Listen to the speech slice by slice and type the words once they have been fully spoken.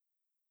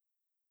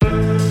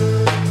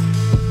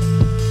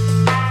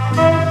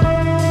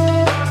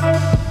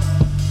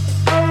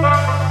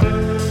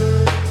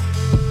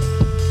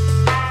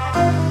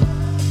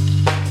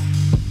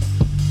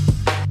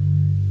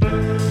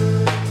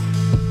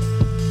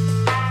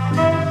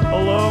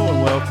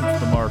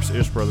Letterboxd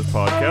Ish Brothers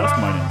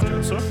podcast. My name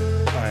is Joseph.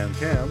 I am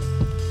Cam.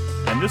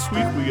 And this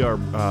week we are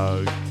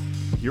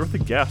here with a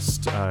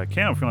guest.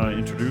 Cam, if you want to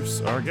introduce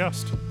our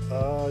guest.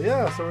 So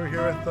we're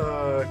here with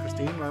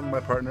Christine, my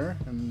partner,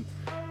 and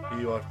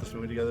we watched this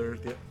movie together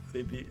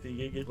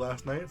the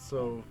last night.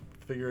 So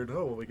figured,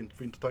 we can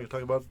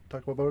talk about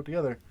it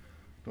together. Do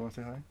you want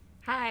to say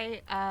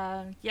hi?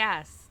 Hi.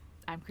 Yes,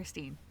 I'm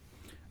Christine.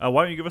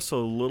 Why don't you give us a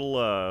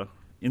little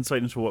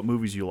insight into what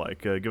movies you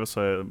like? Give us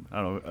a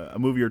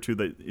movie or two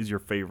that is your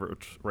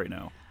favorite right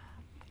now.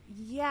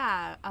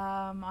 Yeah.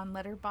 On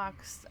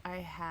Letterboxd, I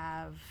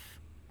have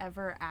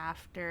Ever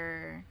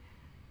After.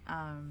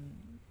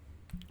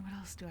 What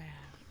else do I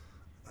have?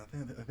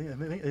 I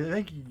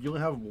think you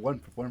only have one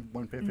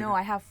favorite. No,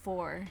 I have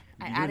four.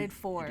 I added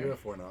four. You do have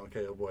four now.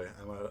 Okay. Oh boy.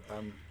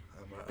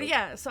 But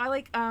yeah, so I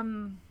like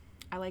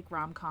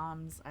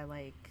rom-coms. I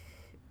like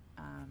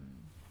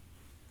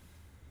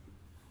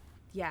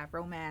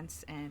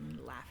romance and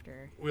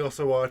laughter. We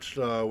also watched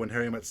When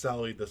Harry Met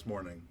Sally this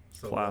morning.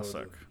 So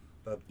Classic.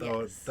 That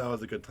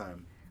was a good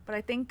time. But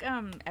I think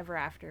Ever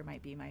After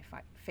might be my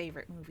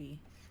favorite movie.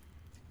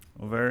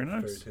 Well, very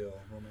nice. Fairy tale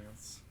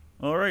romance.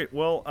 All right.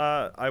 Well,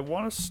 I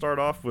want to start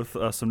off with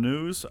some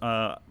news.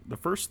 The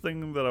first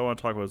thing that I want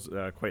to talk about is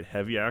quite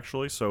heavy,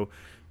 actually. So,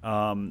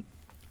 one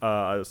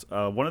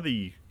of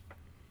the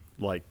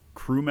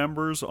crew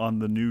members on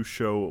the new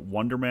show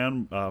Wonder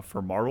Man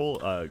for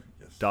Marvel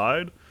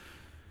died,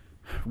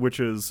 which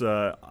is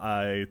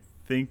I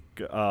think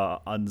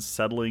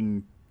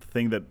unsettling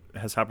thing that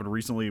has happened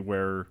recently,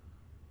 where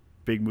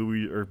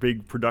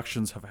big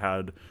productions have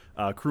had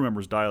crew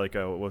members die.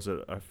 Was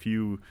it a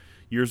few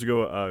years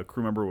ago? A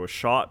crew member was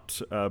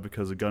shot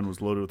because a gun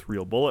was loaded with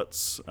real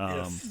bullets.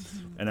 And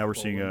now we're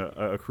seeing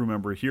a crew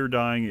member here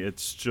dying. It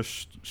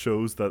just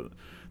shows that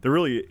there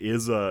really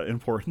is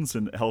importance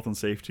in health and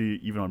safety,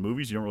 even on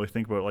movies. You don't really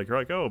think about it, you're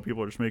like, oh,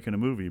 people are just making a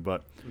movie,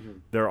 but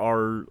there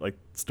are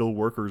still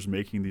workers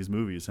making these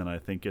movies, and I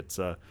think it's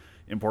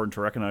important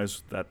to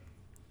recognize that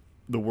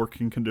the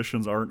working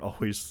conditions aren't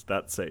always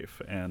that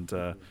safe. And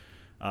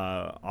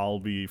I'll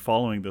be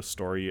following this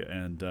story,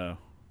 and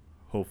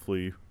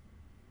hopefully,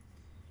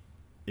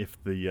 if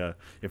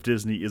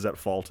Disney is at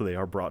fault, they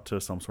are brought to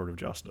some sort of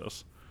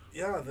justice.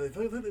 Yeah, it's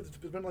been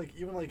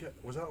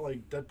was that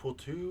Deadpool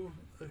 2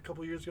 a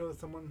couple years ago that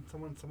someone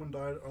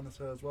died on the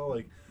set as well?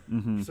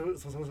 So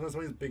some of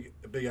these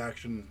big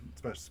action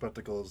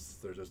spectacles,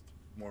 they're just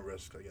more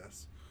risk, I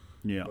guess.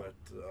 Yeah. But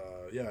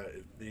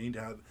they need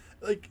to have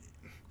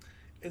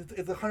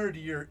it's a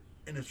 100-year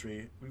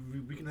industry.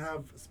 We can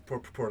have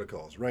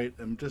protocols, right?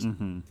 And just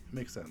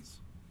makes sense.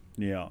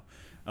 Yeah.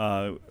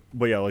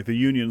 But yeah, the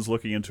union's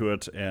looking into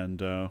it,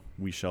 and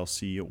we shall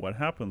see what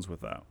happens with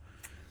that.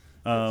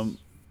 Yes.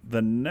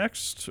 The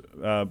next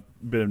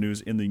bit of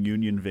news in the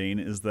union vein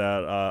is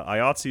that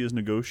IATSE is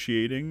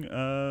negotiating,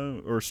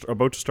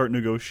 about to start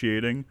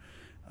negotiating.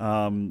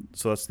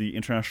 So that's the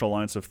International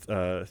Alliance of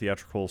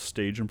Theatrical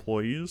Stage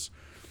Employees.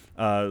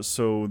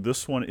 So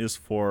this one is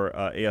for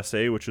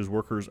ASA, which is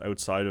workers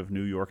outside of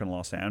New York and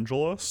Los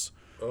Angeles.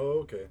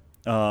 Oh, okay.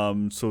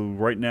 So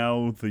right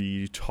now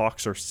the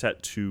talks are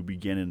set to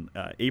begin in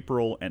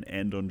April and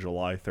end on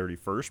July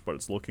 31st, but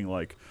it's looking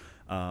like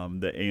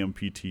the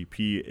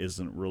AMPTP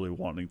isn't really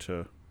wanting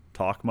to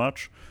talk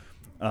much.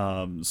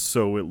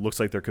 So it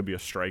looks like there could be a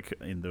strike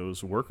in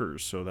those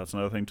workers. So that's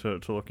another thing to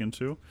look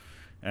into.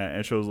 And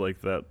it shows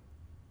that,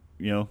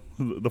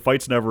 the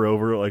fight's never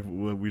over.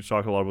 We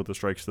talked a lot about the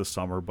strikes this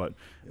summer, but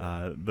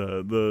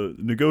the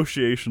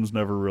negotiations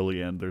never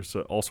really end. There's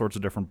all sorts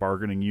of different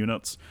bargaining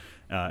units.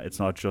 It's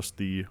not just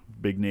the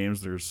big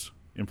names. There's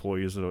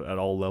employees at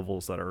all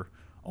levels that are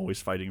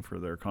always fighting for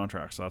their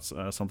contracts. That's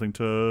something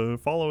to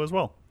follow as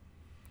well.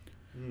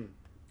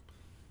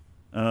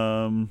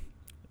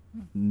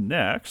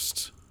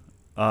 Next,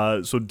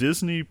 so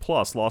Disney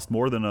Plus lost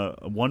more than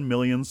 1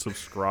 million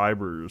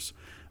subscribers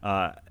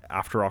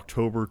after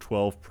October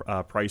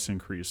 12 price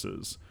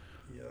increases.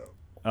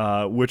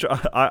 Yeah. Which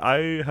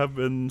I have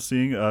been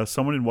seeing.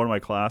 Someone in one of my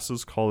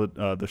classes call it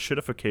the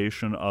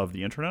shitification of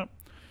the internet,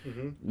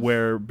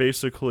 where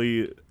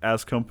basically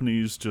as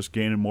companies just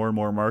gain more and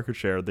more market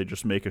share, they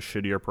just make a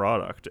shittier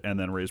product and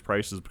then raise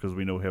prices because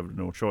we know we have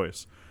no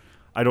choice.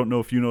 I don't know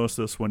if you noticed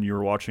this when you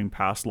were watching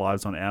past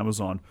lives on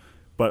Amazon,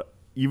 but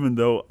even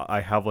though I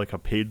have a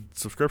paid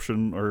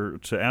subscription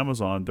to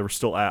Amazon, there were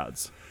still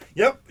ads.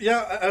 Yep.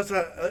 Yeah.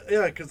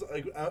 Because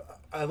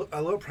I looked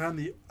at Prime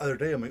the other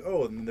day. I'm like,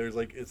 and there's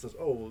it says,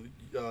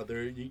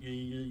 there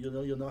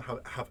you'll not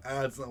have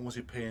ads unless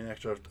you pay an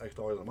extra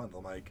dollars a month.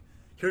 I'm like,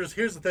 here's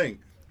the thing.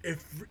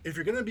 If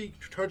you're gonna be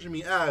charging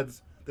me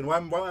ads, then why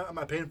am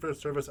I paying for the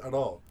service at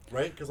all?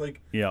 Right? Because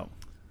yeah.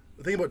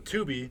 The thing about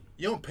Tubi,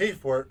 you don't pay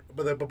for it,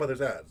 but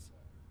there's ads.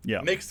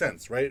 Yeah, makes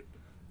sense, right?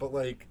 But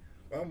why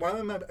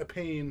am I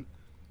paying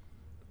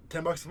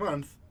 $10 a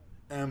month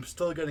and I'm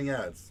still getting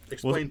ads?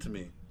 Explain to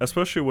me.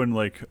 Especially when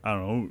I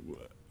don't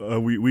know,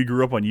 we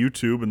grew up on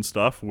YouTube and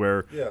stuff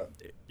where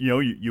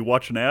you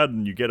watch an ad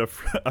and you get a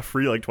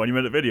free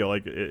 20-minute video.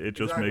 It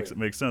just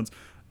makes sense.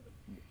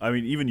 I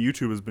mean, even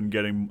YouTube has been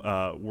getting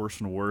worse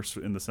and worse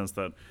in the sense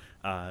that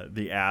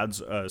the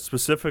ads,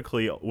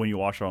 specifically when you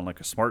watch it on like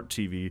a smart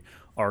TV,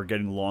 are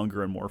getting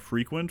longer and more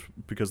frequent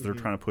because they're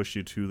trying to push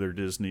you to their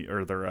Disney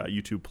or their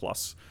YouTube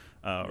Plus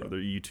or their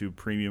YouTube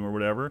Premium or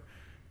whatever.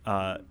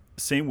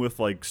 Same with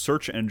like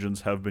search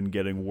engines have been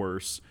getting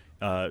worse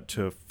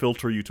to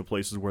filter you to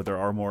places where there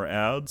are more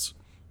ads,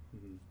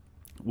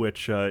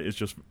 which is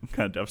just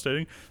kind of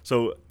devastating.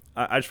 So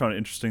I just found it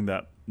interesting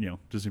that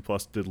Disney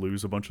Plus did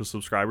lose a bunch of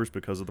subscribers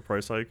because of the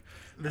price hike.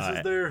 This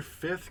is their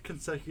 5th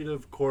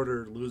consecutive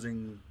quarter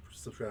losing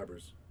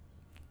subscribers.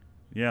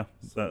 Yeah,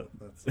 So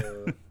that's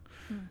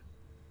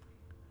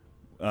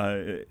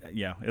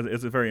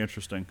it's very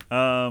interesting.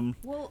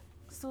 Well,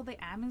 so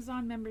the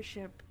Amazon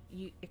membership,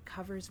 it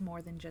covers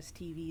more than just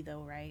TV,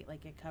 though, right?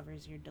 Like it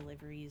covers your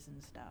deliveries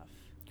and stuff.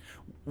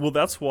 Well,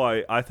 that's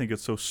why I think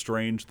it's so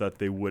strange that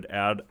they would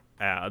add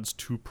ads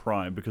to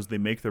Prime, because they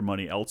make their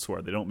money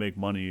elsewhere. They don't make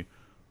money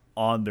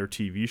on their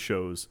TV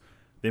shows.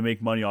 They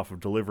make money off of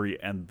delivery,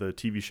 and the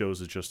TV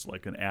shows is just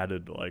like an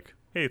added, like,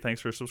 hey,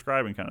 thanks for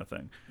subscribing kind of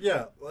thing.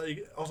 Yeah,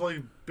 like also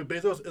like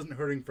Bezos isn't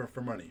hurting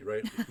for money,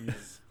 right?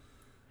 He's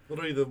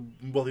literally the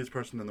wealthiest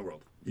person in the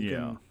world.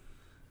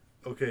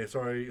 Okay,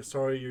 sorry,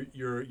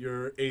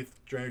 your 8th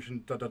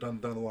generation down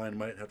the line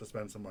might have to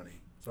spend some money.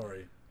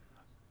 Sorry.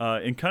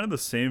 In kind of the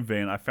same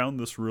vein, I found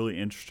this really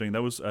interesting.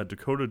 That was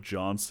Dakota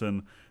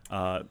Johnson.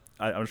 I'm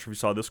not sure if you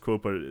saw this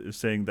quote, but it's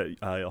saying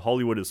that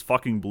Hollywood is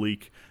fucking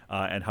bleak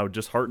and how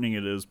disheartening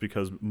it is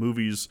because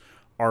movies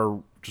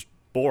are just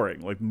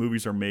boring. Like,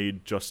 movies are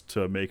made just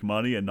to make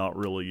money and not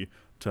really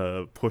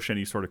to push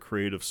any sort of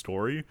creative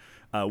story.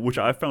 Which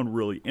I found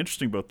really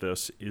interesting about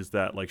this is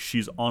that, like,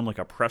 she's on, like,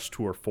 a press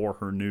tour for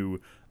her new...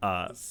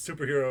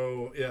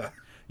 superhero, yeah.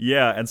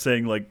 Yeah, and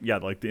saying, like,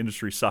 the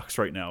industry sucks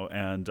right now.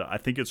 And I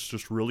think it's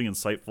just really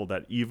insightful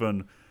that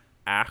even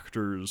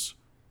actors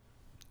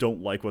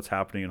don't like what's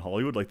happening in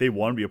Hollywood. Like, they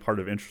want to be a part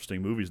of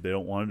interesting movies. They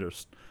don't want to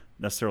just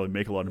necessarily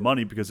make a lot of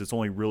money because it's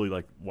only really,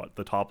 like,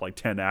 the top,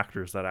 10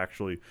 actors that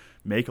actually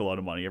make a lot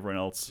of money. Everyone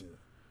else,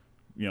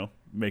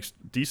 makes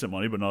decent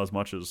money, but not as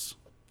much as,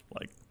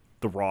 like,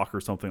 The Rock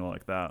or something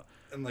like that.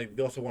 And, like,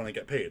 they also want to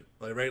get paid,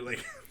 like, right?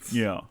 Like,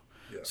 yeah.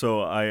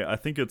 So I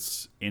think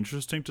it's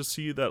interesting to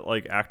see that,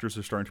 like, actors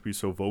are starting to be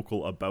so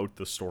vocal about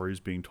the stories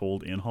being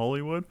told in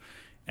Hollywood,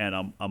 and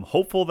I'm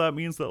hopeful that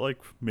means that, like,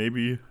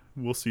 maybe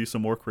we'll see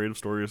some more creative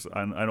stories.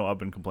 I know I've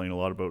been complaining a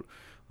lot about,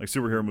 like,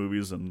 superhero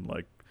movies and,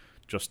 like,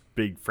 just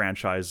big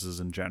franchises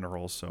in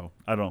general. So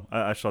I don't know.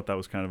 I thought that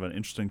was kind of an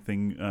interesting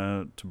thing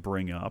to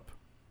bring up.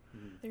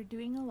 They're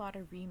doing a lot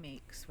of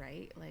remakes,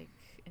 right? Like,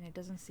 and it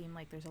doesn't seem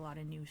like there's a lot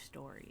of new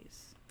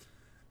stories.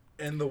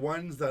 And the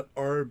ones that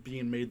are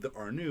being made that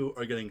are new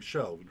are getting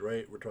shelved,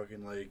 right? We're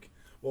talking like,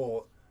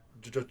 well,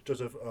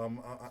 Joseph, I'm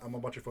a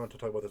bunch of fun to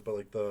talk about this, but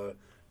like the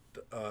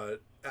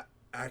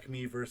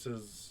Acme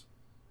versus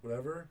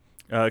whatever.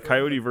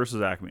 Coyote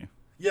versus Acme.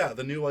 Yeah,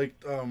 the new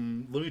like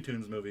Looney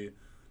Tunes movie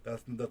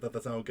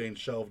that's now getting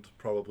shelved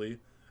probably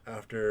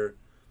after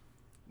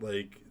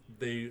like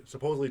they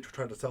supposedly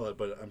tried to sell it,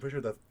 but I'm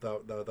pretty sure that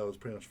was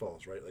pretty much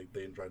false, right? Like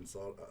they didn't try to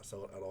sell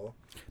it at all.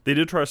 They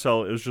did try to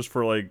sell it. It was just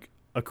for like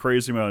a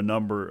crazy amount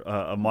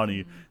of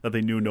money that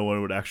they knew no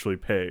one would actually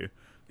pay.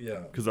 Yeah.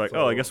 Because like,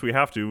 I guess we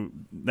have to.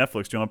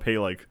 Netflix, do you want to pay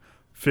like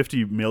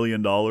 $50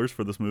 million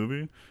for this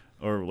movie?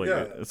 Or like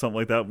something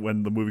like that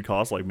when the movie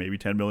costs like maybe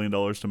 $10 million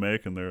to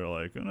make, and they're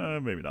like,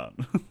 maybe not.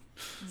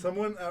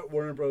 Someone at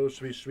Warner Bros.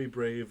 should be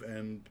brave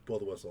and blow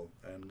the whistle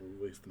and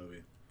release the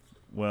movie.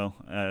 Well,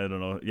 I don't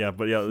know. Yeah,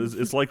 but yeah,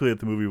 it's likely that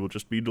the movie will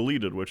just be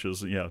deleted, which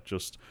is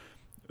just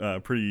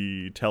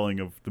pretty telling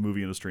of the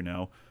movie industry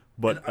now.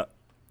 But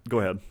go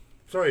ahead.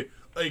 Sorry,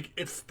 like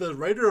it's the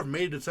writer of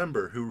May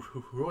December who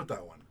wrote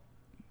that one.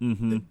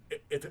 Mm-hmm.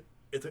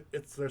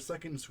 It's their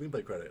second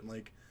screenplay credit, and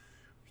like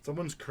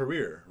someone's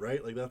career,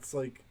 right? Like that's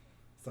like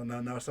so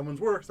now someone's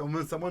work,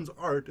 someone's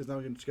art is now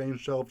getting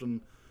shelved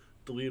and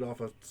deleted off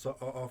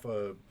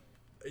a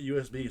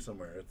USB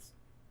somewhere. It's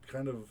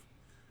kind of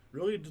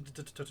really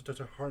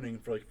disheartening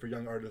for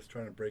young artists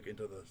trying to break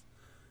into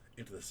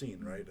the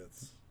scene, right?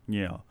 It's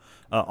yeah.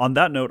 On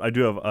that note, I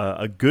do have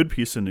a good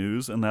piece of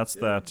news, and that's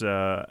that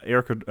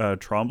Erica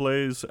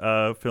Tremblay's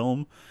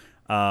film,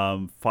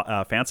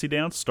 Fancy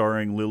Dance,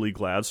 starring Lily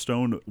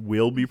Gladstone,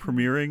 will be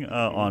premiering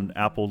on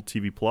Apple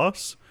TV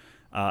Plus.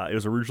 It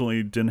was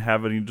originally didn't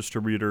have any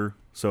distributor,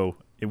 so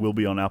it will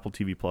be on Apple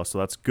TV Plus. So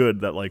that's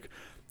good that like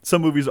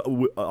some movies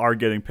are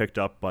getting picked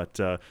up, but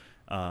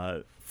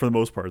for the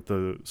most part,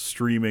 the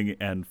streaming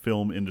and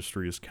film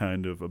industry is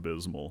kind of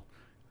abysmal.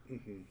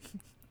 Mm-hmm.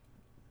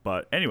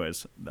 But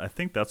anyways, I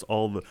think that's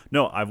all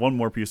No, I have one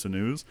more piece of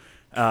news.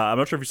 I'm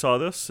not sure if you saw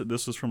this.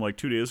 This was from like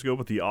 2 days ago,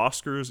 but the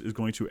Oscars is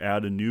going to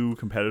add a new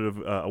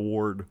competitive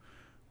award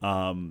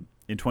in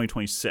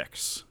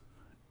 2026.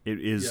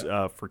 It is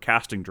for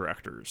casting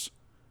directors.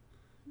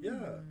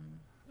 Yeah.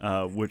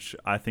 Which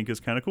I think is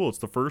kind of cool. It's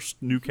the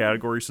first new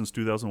category since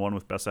 2001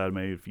 with Best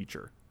Animated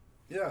Feature.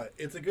 Yeah,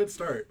 it's a good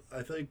start.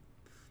 I think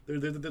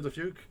there's a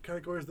few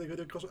categories they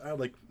could also add,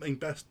 like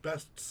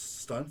best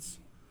stunts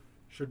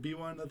should be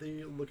one that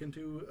they look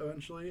into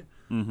eventually.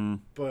 Mm-hmm.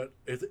 But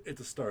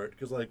it's a start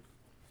because like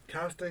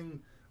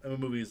casting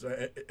movies,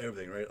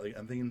 everything, right? Like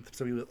I'm thinking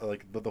specifically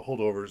like the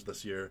holdovers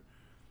this year,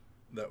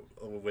 that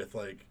with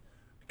like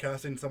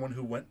casting someone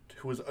who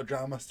was a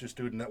drama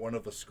student at one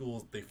of the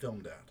schools they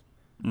filmed at,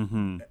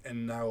 Mm-hmm.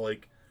 and now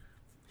like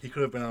he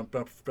could have been a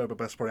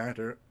best supporting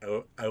actor.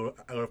 I would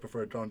have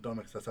preferred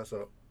Dominic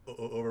Sessa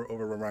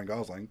over Ryan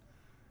Gosling.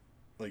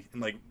 Like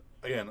and like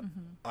again,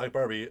 I like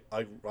Barbie,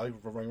 I like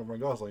Ryan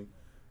Gosling,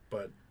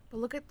 but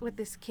look at what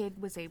this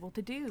kid was able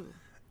to do.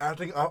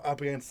 acting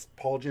up against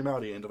Paul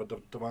Giamatti and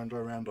Divine Joy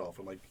Randolph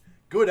and like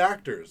good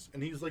actors,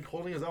 and he's like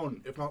holding his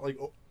own, if not like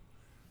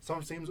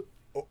some scenes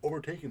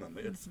overtaking them.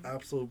 It's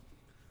absolute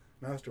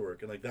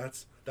masterwork, and like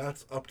that's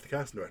up to the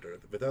casting director.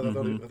 Without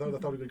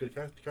a good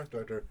casting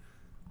director,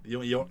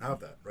 you don't have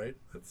that, right?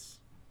 It's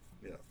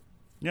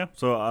Yeah,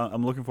 so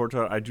I'm looking forward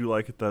to it. I do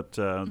like it that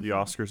the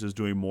Oscars is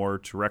doing more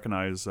to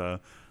recognize, the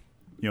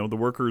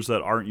workers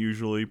that aren't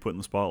usually put in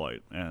the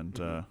spotlight,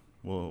 and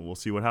we'll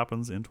see what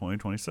happens in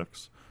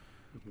 2026.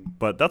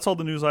 But that's all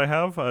the news I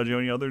have. Do you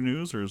have any other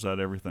news, or is that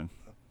everything?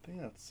 I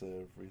think that's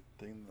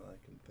everything that I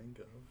can think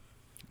of.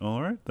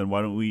 All right, then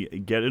why don't we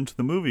get into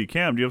the movie?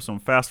 Cam, do you have some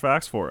fast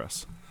facts for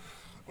us?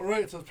 All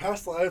right, so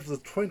Past Lives is a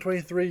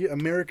 2023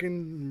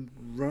 American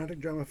romantic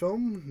drama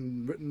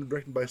film written and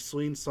directed by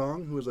Celine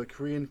Song, who is a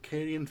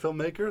Korean-Canadian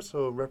filmmaker,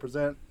 so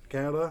represent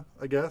Canada,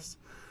 I guess.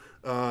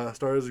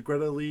 Stars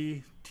Greta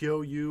Lee,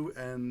 Teo Yu,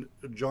 and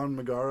John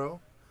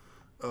Magaro.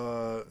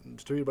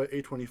 Distributed by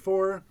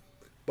A24.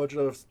 Budget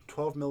of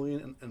 $12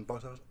 million and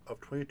box office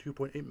of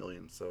 $22.8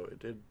 million, so it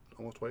did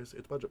almost twice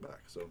its budget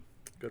back, so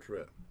good for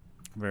it.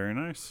 Very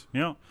nice.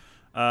 Yeah.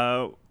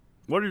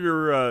 What are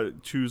your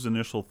two's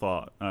initial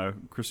thought?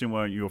 Christine,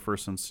 why don't you go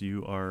first since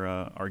you are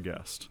our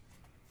guest?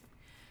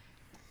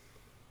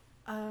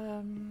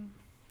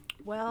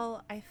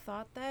 Well, I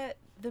thought that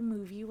the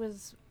movie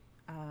was,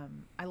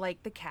 I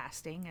liked the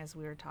casting as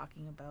we were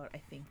talking about. I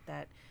think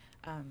that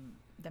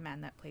the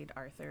man that played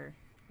Arthur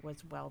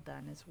was well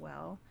done as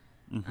well.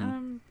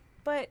 Mm-hmm.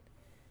 But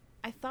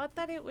I thought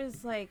that it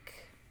was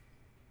like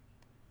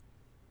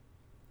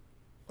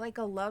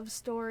a love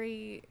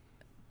story,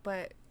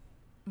 but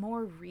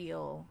more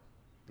real,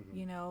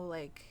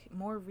 like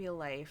more real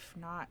life,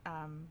 not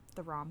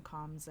the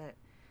rom-coms that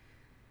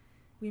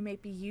we may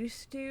be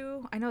used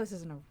to. I know this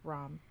isn't a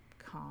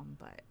rom-com,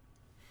 but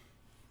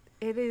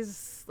it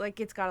is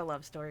like it's got a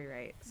love story,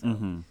 right?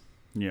 So.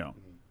 Yeah.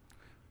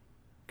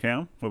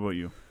 Cam, what about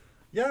you?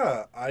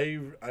 Yeah, I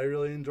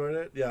really enjoyed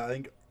it. Yeah, I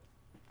think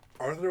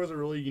Arthur was a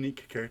really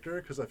unique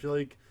character because I feel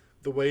like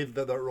the way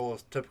that role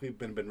has typically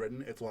been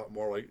written, it's a lot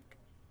more like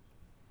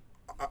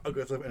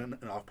aggressive and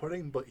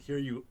off-putting. But here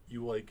you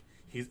like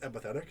he's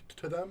empathetic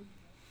to them.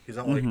 He's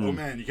not like, oh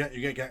man, you can't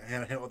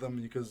hang out with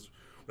them because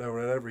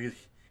whatever.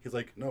 He's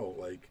like, no,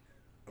 like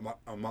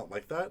I'm not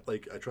like that.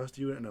 Like I trust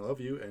you and I love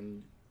you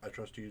and I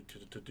trust you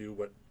to do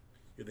what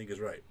you think is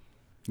right.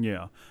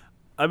 Yeah,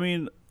 I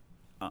mean,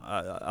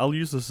 I'll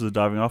use this as a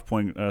diving off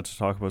point to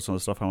talk about some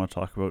of the stuff I want to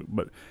talk about.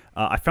 But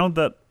I found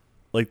that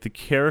like the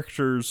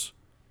characters,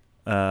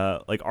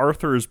 like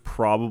Arthur is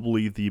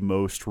probably the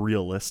most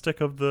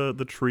realistic of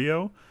the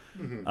trio.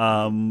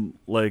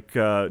 Like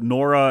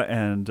Nora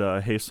and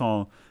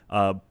Haesung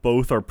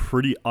both are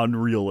pretty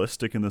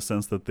unrealistic in the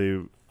sense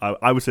that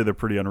I would say they're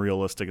pretty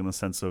unrealistic in the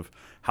sense of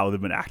how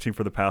they've been acting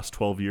for the past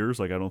 12 years.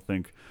 Like I don't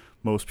think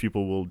most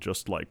people will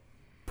just like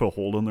put a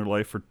hold on their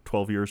life for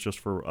 12 years just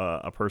for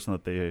a person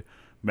that they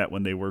met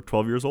when they were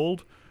 12 years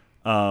old.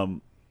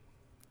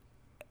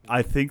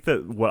 I think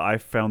that what I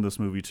found this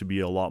movie to be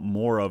a lot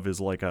more of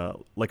is like a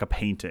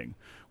painting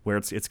where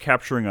it's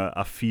capturing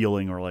a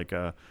feeling or like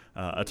a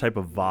type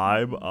of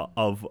vibe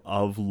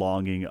of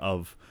longing,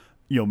 of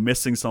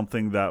missing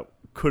something that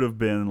could have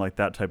been like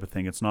that type of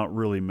thing. It's not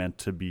really meant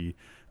to be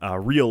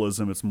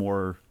realism. It's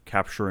more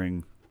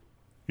capturing,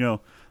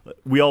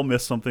 we all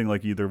miss something,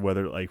 like either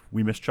whether like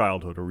we miss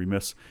childhood or we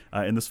miss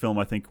in this film.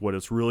 I think what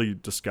it's really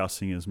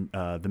discussing is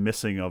the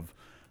missing of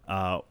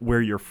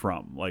where you're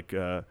from. Like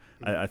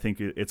I think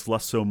it's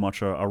less so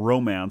much a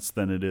romance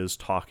than it is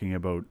talking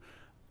about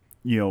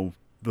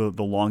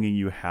the longing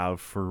you have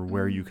for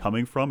where you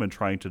coming from and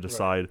trying to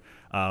decide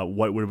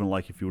what it would have been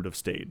like if you would have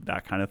stayed,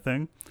 that kind of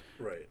thing.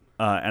 Right.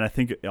 And I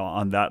think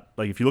on that,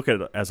 like if you look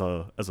at it as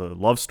a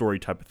love story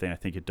type of thing, I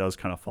think it does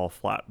kind of fall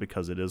flat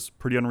because it is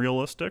pretty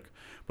unrealistic.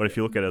 But if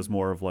you look at it as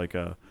more of like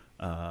a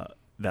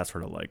that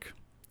sort of like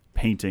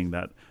painting,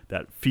 that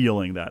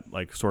feeling, that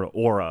like sort of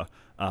aura,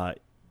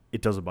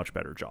 it does a much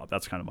better job.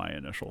 That's kind of my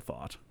initial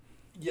thought.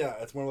 Yeah,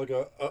 it's more like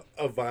a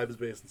vibes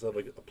based instead of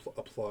like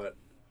a plot.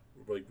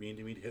 Like we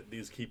need to hit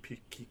these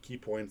key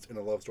points in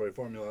a love story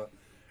formula.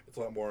 It's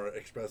a lot more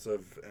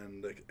expressive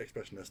and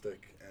expressionistic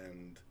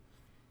and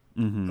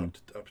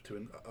up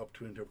to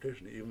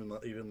interpretation.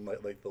 Even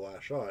like the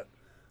last shot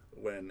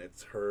when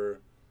it's her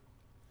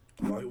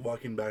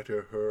walking back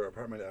to her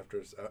apartment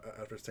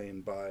after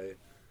saying bye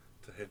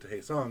to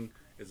Haesung.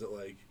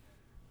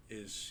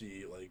 Is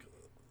she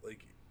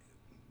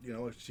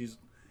she's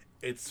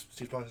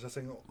she's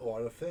processing a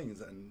lot of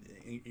things, and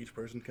each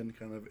person can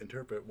kind of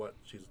interpret what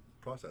she's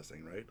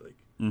processing, right? Like.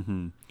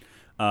 Mm-hmm.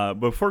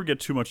 Before we get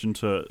too much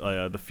into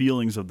the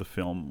feelings of the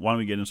film, why don't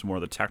we get into more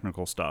of the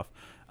technical stuff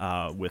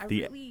with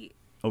the.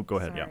 Oh, go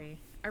ahead. Sorry.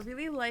 Yeah. I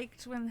really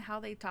liked how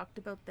they talked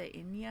about the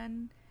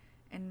Inyan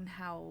and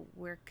how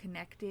we're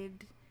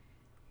connected,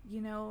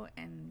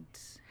 and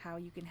how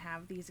you can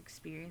have these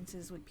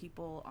experiences with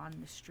people on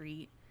the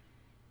street,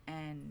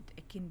 and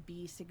it can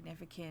be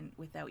significant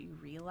without you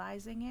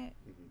realizing it.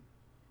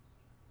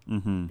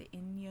 Mm-hmm. The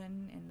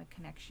Inyan and the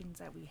connections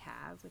that we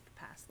have with the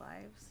past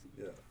lives.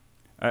 Yeah.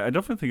 I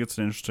definitely think it's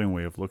an interesting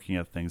way of looking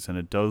at things, and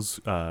it does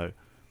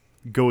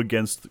go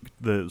against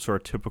the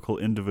sort of typical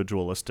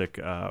individualistic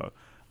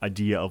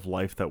idea of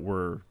life that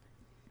we're,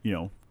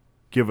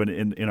 given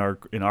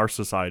in our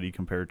society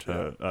compared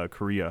to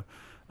Korea,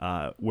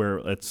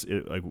 where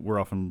like we're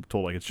often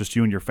told like it's just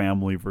you and your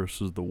family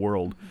versus the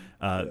world.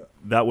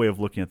 That way of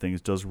looking at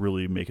things does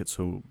really make it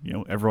so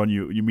everyone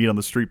you meet on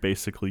the street,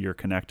 basically you're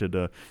connected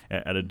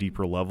at a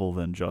deeper level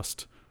than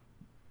just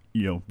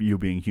you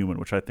being human,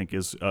 which I think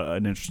is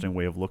an interesting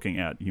way of looking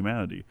at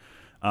humanity.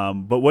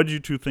 But what did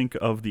you two think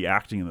of the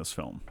acting in this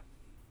film?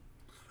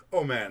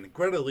 Oh man,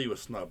 Greta Lee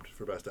was snubbed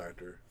for best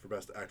actress.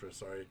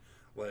 Sorry,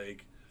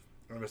 like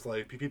I'm just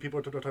like people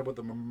are talking about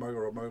the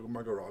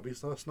Margot Robbie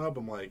snub.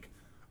 I'm like,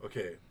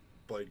 okay,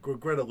 but like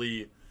Greta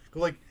Lee,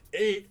 like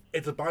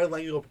it's a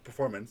bilingual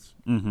performance,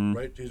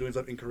 right? She's doing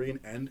stuff in Korean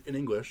and in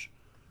English.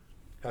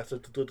 Has to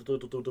do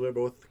it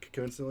both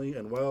convincingly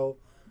and well,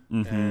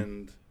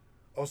 and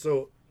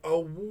also a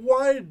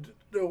wide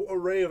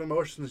array of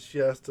emotions she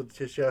has to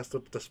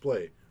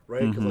display,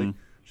 right? Because like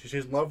she's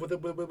in love with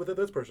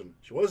this person.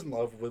 She was in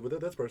love with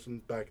this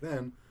person back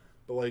then,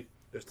 but like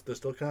there's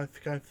still kind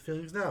of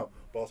feelings now.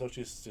 But also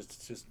she's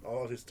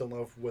still in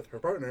love with her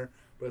partner.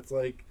 But it's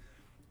like,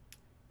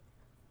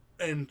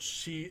 and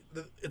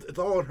it's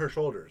all on her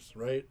shoulders,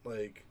 right?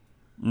 Like,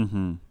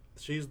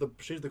 she's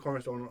the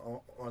cornerstone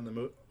on the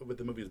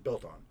movie is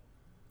built on.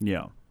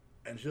 Yeah,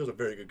 and she does a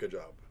very good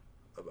job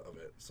of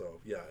it. So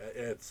yeah,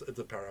 it's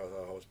a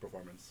powerhouse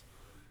performance,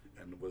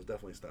 and was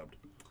definitely snubbed.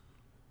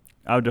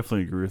 I would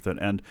definitely agree with that,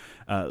 and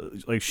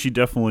like she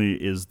definitely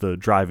is the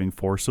driving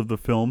force of the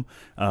film.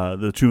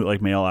 The two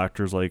like male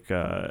actors like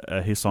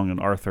Hae-sung and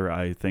Arthur,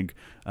 I think,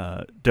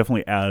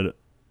 definitely add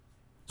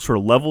sort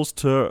of levels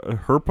to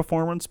her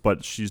performance,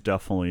 but she's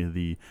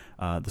definitely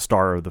the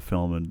star of the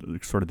film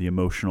and sort of the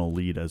emotional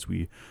lead as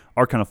we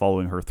are kind of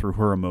following her through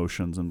her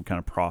emotions and kind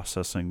of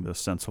processing the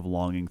sense of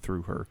longing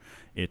through her.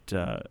 It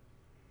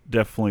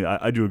definitely,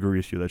 I do agree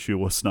with you that she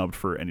was snubbed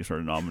for any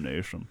sort of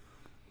nomination.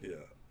 Yeah,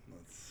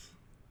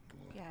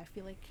 I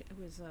feel like it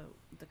was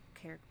the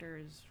character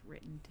is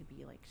written to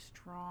be like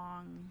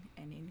strong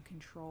and in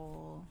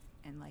control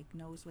and like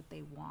knows what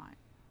they want.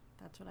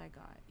 That's what I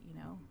got,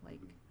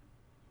 like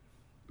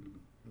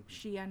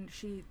she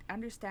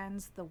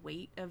understands the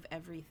weight of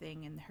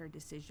everything and her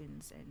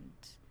decisions, and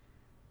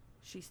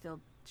she's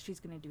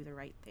gonna do the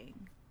right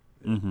thing.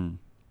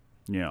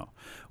 Yeah.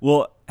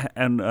 Well,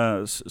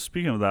 and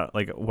speaking of that,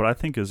 like what I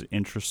think is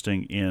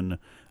interesting in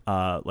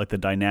like the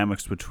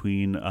dynamics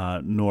between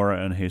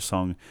Nora and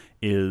Hae-sung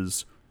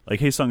is like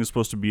Hae-sung is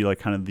supposed to be like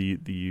kind of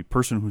the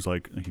person who's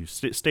like he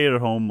stayed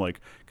at home, like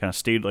kind of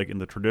stayed like in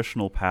the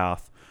traditional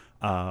path,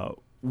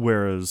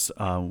 whereas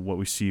what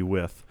we see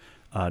with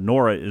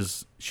Nora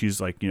is she's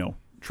like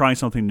trying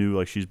something new,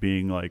 like she's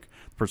being like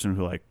the person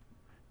who like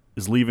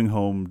is leaving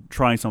home,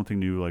 trying something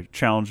new, like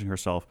challenging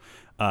herself.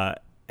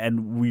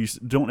 And we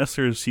don't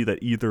necessarily see that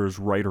either is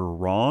right or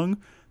wrong,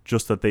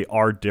 just that they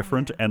are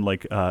different, and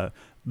like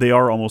they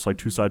are almost like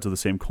two sides of the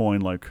same coin.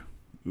 Like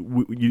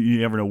you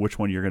never know which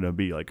one you're gonna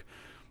be. Like,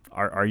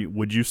 are you?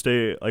 Would you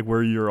stay like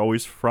where you're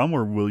always from,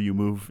 or will you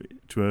move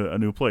to a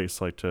new place,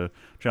 like to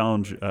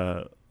challenge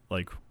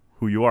like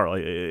who you are?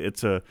 Like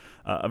it's a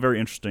very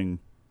interesting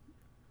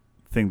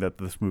thing that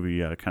this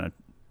movie kind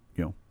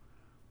of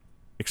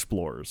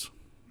explores.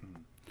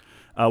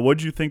 What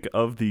did you think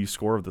of the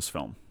score of this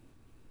film?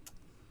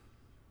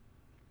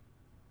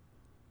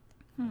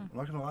 I'm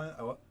not gonna lie,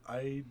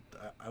 I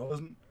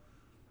wasn't.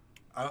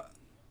 I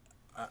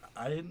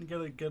didn't get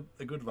a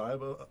good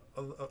vibe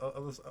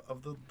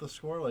of the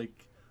score.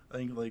 Like I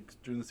think like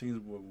during the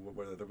scenes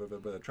where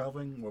they're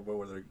traveling,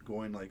 where they're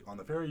going like on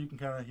the ferry, you can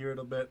kind of hear it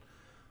a bit.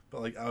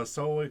 But like I was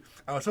so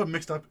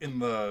mixed up in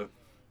the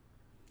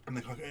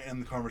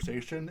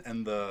conversation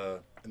and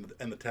the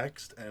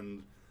text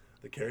and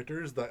the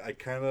characters that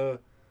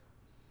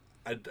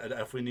I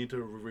definitely need to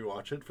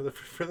rewatch it for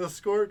the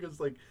score,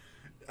 because like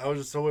I was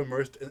just so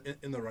immersed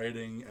in the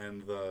writing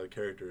and the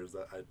characters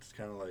that I just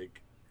kind of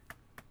like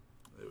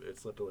it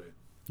slipped away.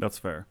 That's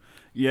fair.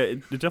 Yeah,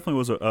 it definitely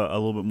was a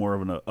little bit more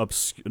of an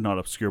not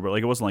obscure, but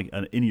like it wasn't like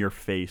an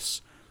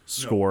in-your-face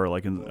score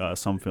like in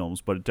some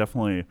films, but it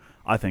definitely,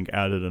 I think,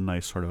 added a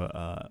nice sort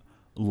of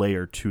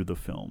layer to the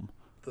film.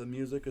 The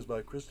music is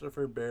by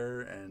Christopher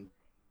Bear and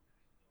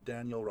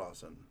Daniel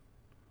Rawson.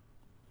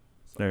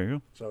 So, there you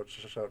go. Shout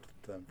out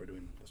to them for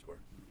doing the score.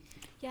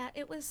 Yeah,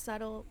 it was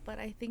subtle, but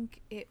I think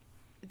it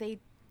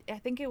I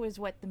think it was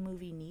what the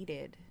movie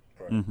needed.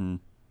 Right. Mm-hmm.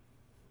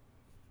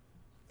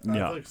 I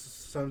Yeah. feel like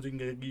sometimes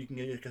you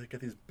can get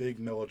these big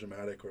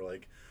melodramatic where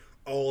like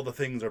all the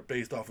things are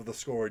based off of the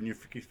score and you're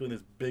feeling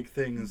these big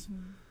things,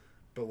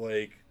 but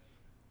like,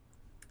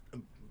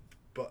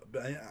 but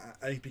I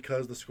think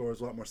because the score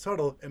is a lot more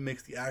subtle, it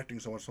makes the acting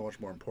so much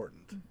more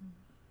important.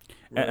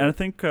 And I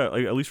think,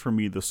 like, at least for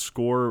me, the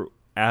score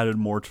added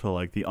more to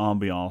like the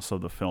ambiance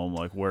of the film,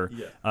 like where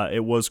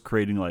it was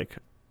creating like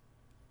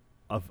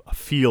a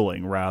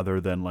feeling rather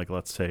than like,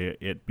 let's say,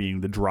 it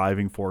being the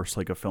driving force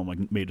like a film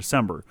like May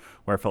December,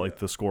 where I felt like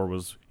the score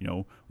was, you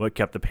know, what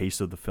kept the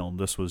pace of the film.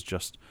 This was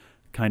just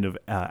kind of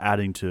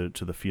adding to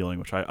the feeling,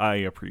 which I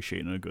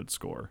appreciate in a good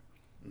score.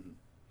 Mm-hmm.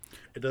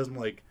 It doesn't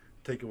like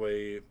take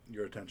away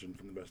your attention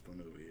from the rest of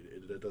the movie.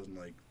 It doesn't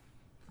like,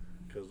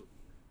 because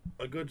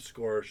a good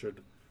score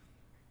should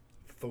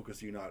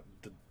focus you, not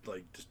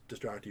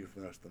distract you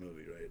from the rest of the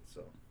movie, right?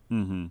 So.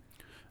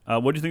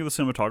 What do you think of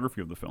the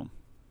cinematography of the film?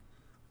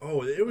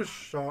 Oh, it was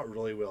shot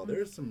really well.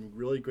 There's some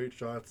really great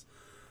shots.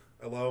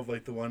 I love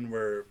like the one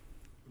where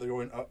they're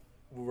going up,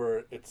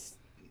 where it's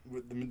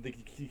they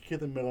keep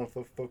the middle of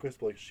focus,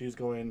 but like she's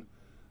going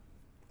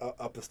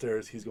up the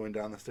stairs, he's going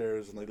down the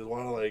stairs, and like there's a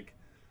lot of like,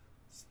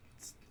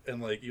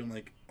 and like even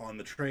like on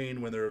the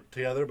train when they're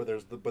together, but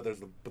there's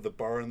the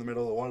bar in the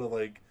middle. A lot of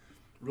like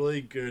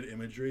really good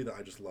imagery that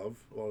I just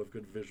love. A lot of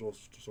good visual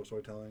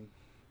storytelling.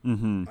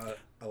 Mm-hmm.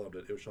 I loved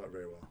it. It was shot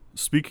very well.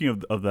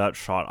 Speaking of that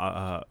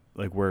shot,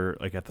 like where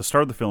like at the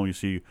start of the film you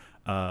see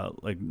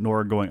like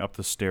Nora going up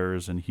the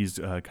stairs and he's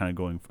kind of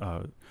going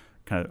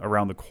kind of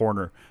around the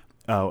corner.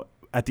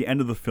 At the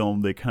end of the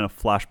film, they kind of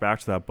flash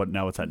back to that, but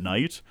now it's at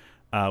night,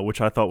 which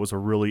I thought was a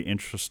really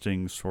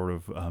interesting sort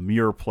of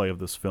mirror play of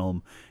this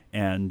film.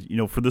 And you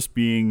know, for this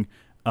being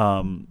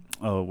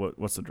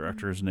what's the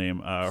director's name?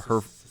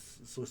 Her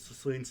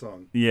Celine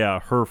Song.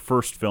 Yeah, her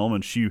first film,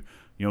 and she, you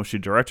know, she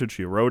directed,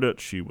 she wrote it,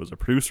 she was a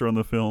producer on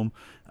the film.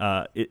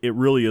 It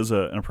really is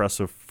an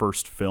impressive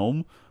first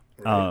film.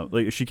 Right.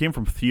 Like she came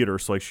from theater,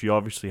 so like she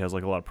obviously has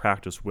like a lot of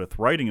practice with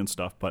writing and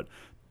stuff. But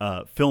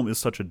film is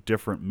such a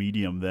different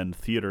medium than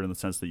theater in the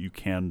sense that you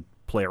can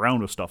play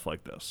around with stuff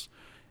like this.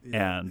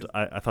 Yeah. And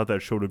I thought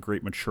that showed a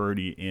great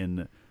maturity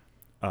in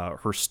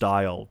her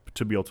style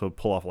to be able to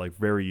pull off like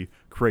very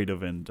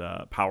creative and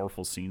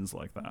powerful scenes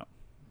like that.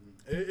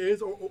 It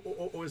is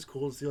always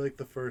cool to see like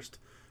the first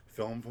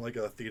film from like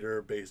a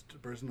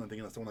theater-based person. I'm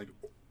thinking of someone like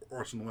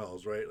Orson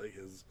Welles, right? Like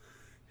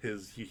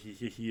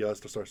he has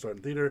to start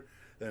in theater.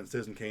 Then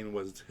Citizen Kane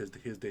was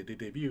his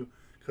debut,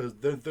 because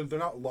they're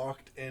not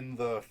locked in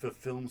the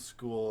film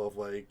school of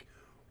like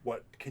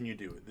what can you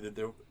do.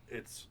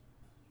 It's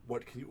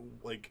what can you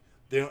like.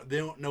 They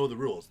don't know the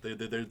rules. They're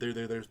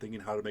thinking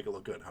how to make it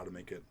look good, how to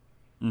make it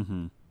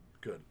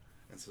good,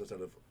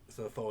 instead of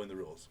following the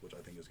rules, which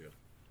I think is good.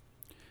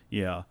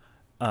 Yeah.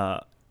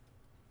 I'm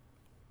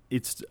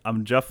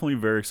definitely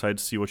very excited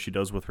to see what she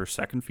does with her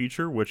second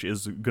feature, which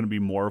is going to be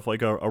more of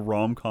like a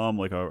rom-com,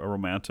 like a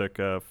romantic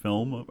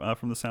film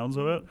from the sounds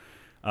of it.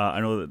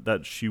 I know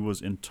that she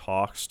was in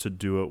talks to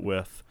do it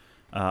with,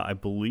 I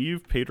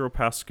believe, Pedro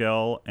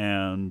Pascal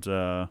and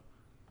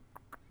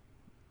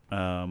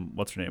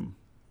what's her name?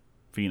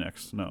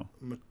 Phoenix? No.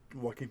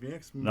 Joaquin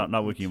Phoenix? Not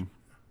Joaquin.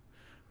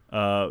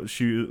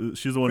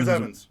 She's the one. Chris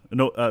Evans.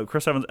 No,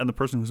 Chris Evans and the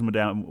person who's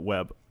Madame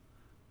Web.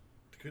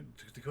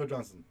 Dakota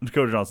Johnson.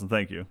 Dakota Johnson,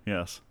 thank you.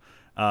 Yes,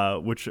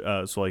 so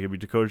like it'd be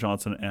Dakota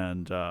Johnson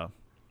and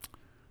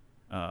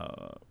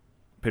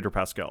Pedro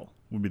Pascal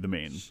would be the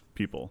main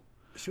people.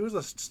 She was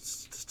a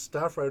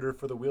staff writer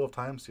for the Wheel of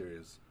Time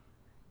series.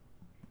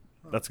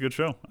 That's a good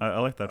show. I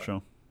like that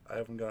show. I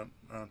haven't gotten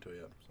around to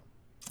it yet.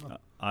 So.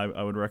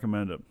 I would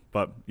recommend it.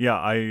 But yeah,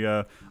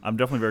 I'm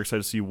definitely very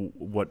excited to see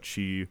what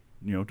she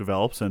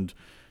develops, and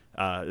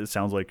it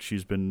sounds like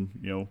she's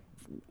been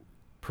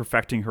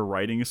perfecting her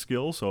writing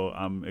skills, so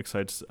I'm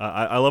excited.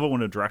 I love it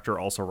when a director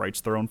also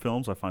writes their own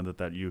films. I find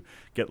that you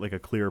get like a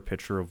clearer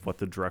picture of what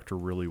the director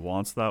really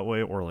wants that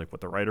way, or like what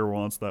the writer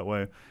wants that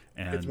way.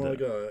 And it's more like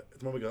a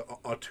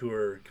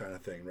auteur kind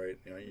of thing, right?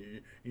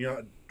 You're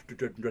not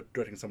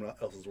directing someone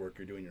else's work;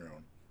 you're doing your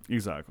own.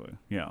 Exactly.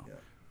 Yeah.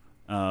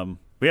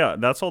 But yeah,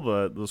 that's all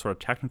the sort of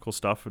technical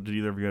stuff. Did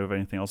either of you have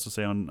anything else to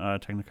say on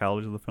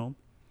technicalities of the film?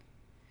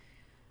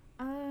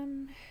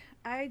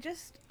 I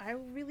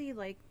really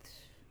liked,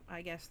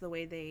 I guess, the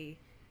way they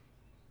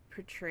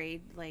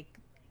portrayed like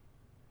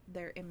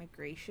their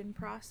immigration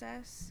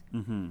process,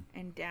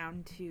 and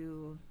down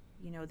to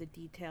the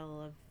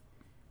detail of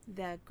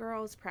the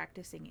girls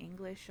practicing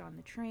English on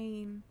the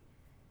train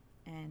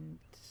and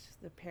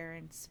the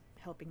parents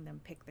helping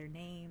them pick their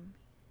name.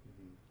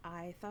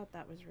 I thought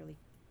that was really,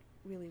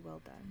 really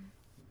well done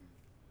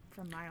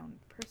from my own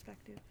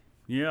perspective.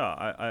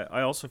 Yeah,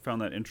 I also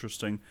found that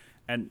interesting,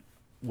 and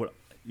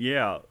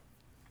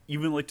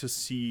even like to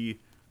see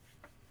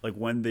like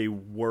when they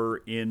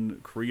were in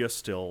Korea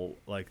still,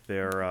 like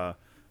their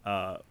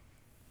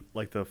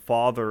like the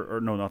father, or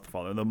no, not the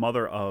father, the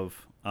mother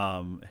of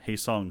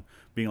Hae-sung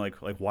being like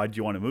why do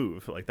you want to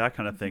move, like that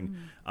kind of thing.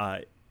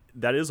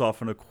 that is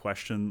often a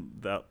question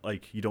that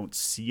like you don't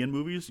see in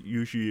movies.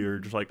 Usually you're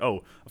just like,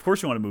 oh, of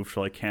course you want to move to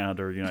like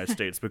Canada or the United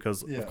States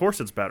because Yeah. of course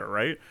it's better,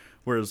 right?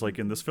 Whereas like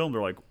in this film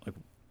they're like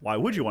why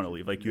would you want to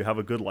leave? Like you have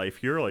a good life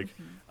here, like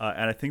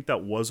and I think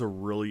that was a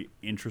really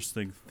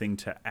interesting thing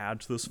to add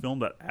to this film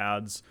that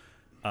adds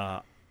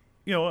a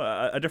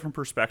different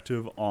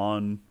perspective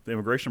on the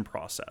immigration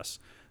process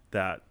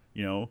that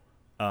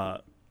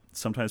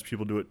sometimes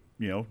people do it,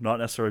 not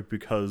necessarily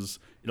because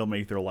it'll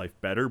make their life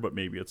better, but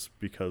maybe it's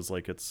because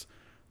like it's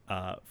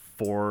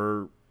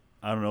for,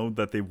 I don't know,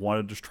 that they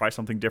want to just try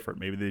something different.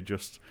 Maybe they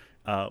just,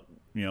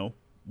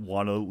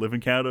 want to live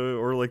in Canada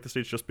or like the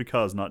States just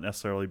because, not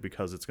necessarily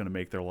because it's going to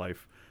make their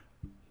life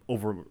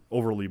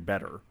overly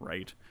better,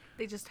 right?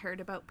 They just heard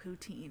about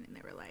poutine and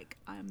they were like,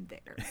 I'm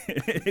there.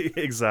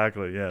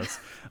 Exactly, yes.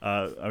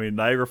 I mean,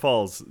 Niagara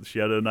Falls, she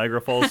had a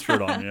Niagara Falls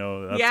shirt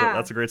on,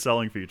 that's a great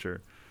selling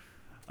feature.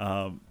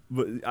 But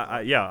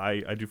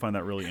I do find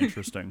that really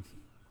interesting.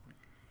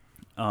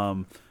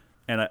 And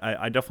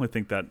I definitely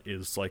think that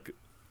is like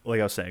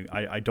I was saying,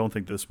 I don't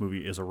think this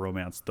movie is a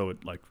romance, though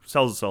it like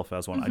sells itself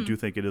as one. I do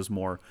think it is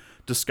more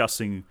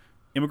discussing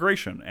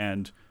immigration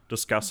and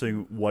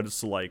discussing what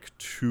it's like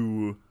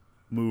to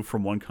move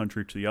from one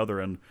country to the other,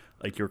 and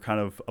like you're kind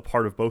of a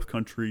part of both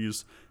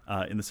countries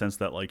in the sense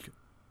that like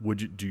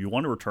do you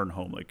want to return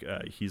home? Like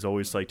he's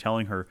always like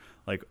telling her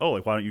like, oh,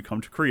 like why don't you come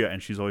to Korea?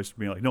 And she's always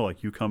being like, no,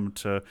 like you come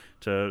to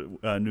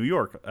New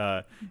York.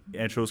 And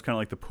it shows kind of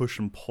like the push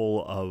and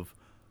pull of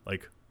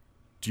like,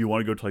 do you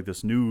want to go to like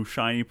this new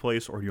shiny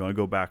place, or do you want to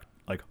go back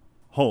like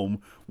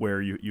home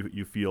where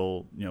you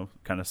feel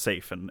kind of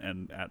safe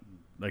and at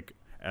like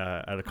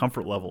at a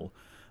comfort level?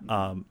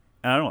 And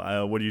I don't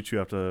know. What do you two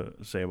have to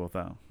say about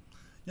that?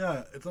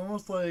 Yeah, it's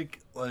almost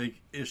like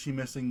is she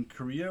missing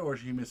Korea or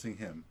is she missing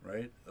him,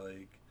 right?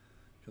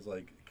 Because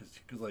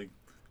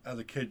as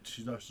a kid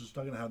she's not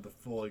gonna have the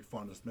full like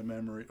fondest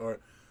memory or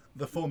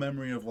the full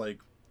memory of like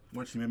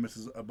what she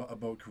misses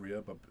about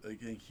Korea, but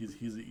like, he's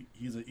an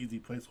easy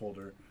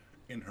placeholder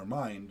in her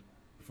mind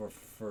for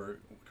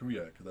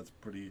Korea, because that's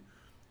pretty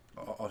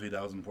obviously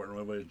that was an important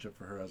relationship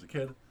for her as a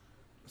kid.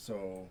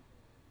 So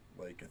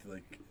like I feel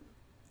like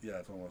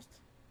it's almost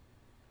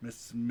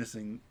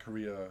missing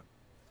Korea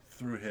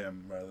through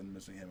him rather than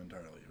missing him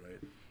entirely, right?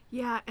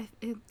 Yeah,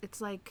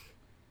 it's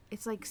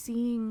like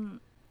seeing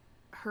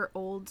her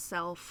old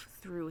self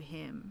through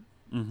him,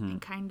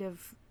 and kind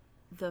of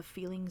the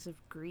feelings of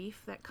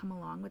grief that come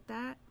along with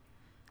that,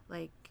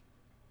 like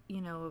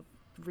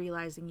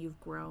realizing you've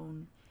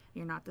grown,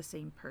 you're not the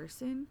same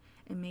person,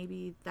 and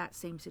maybe that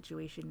same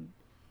situation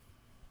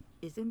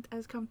isn't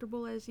as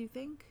comfortable as you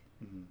think.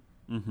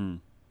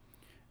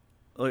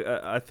 Like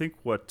I think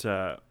what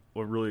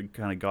really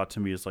kind of got to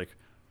me is like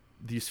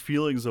these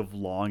feelings of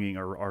longing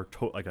are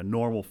like a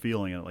normal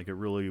feeling, and like it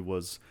really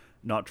was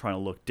not trying to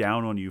look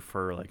down on you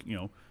for like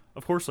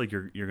of course like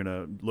you're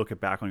gonna look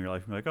back on your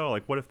life and be like, oh,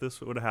 like what if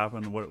this would have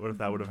happened, what if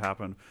that would have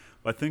happened.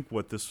 But I think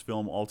what this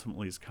film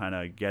ultimately is kind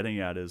of getting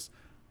at is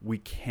we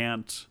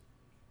can't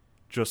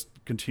just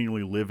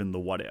continually live in the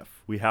what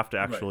if. We have to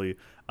actually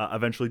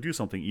eventually do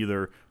something,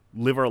 either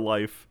live our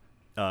life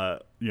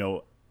in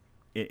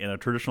a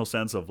traditional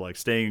sense of like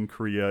staying in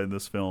Korea in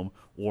this film,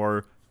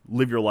 or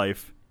live your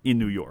life in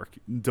New York.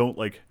 Don't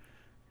like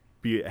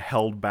be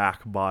held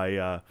back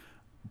by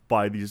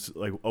these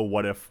like, oh,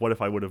 what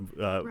if I would have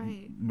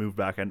moved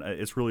back. And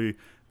it's really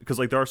because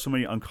like there are so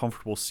many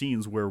uncomfortable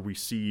scenes where we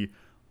see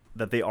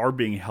that they are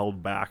being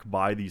held back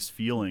by these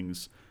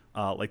feelings.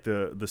 Like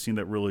the scene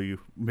that really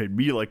made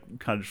me like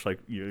kind of just like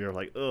you're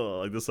like, oh,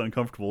 like this is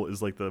uncomfortable,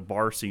 is like the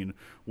bar scene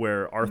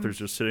where Arthur's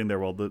just sitting there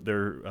while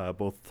they're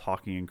both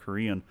talking in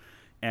Korean,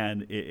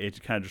 and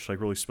it kind of just like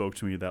really spoke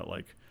to me that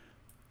like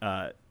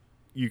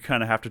you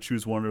kind of have to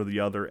choose one or the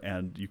other,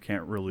 and you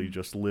can't really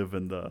just live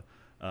in the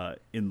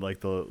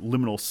like the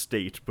liminal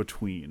state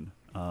between.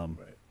 Yeah,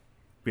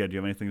 do you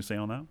have anything to say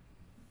on that?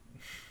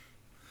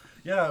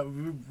 Yeah,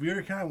 we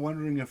were kind of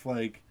wondering if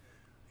like,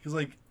 because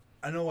like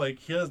I know like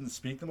he doesn't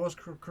speak the most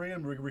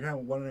Korean, but we're kind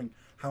of wondering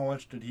how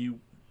much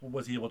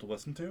was he able to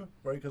listen to,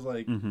 right? Because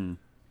like,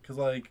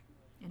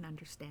 and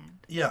understand.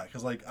 Yeah,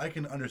 because like I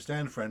can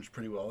understand French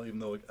pretty well, even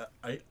though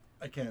like,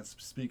 I can't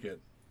speak it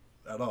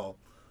at all,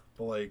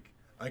 but like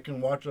I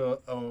can watch a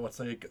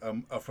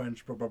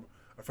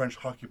French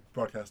hockey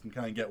broadcast and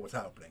kind of get what's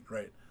happening,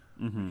 right?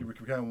 We're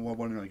kind of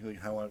wondering like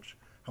how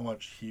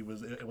much he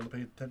was able to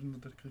pay attention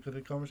to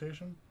the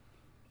conversation.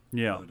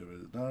 Yeah, whether it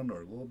was none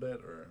or a little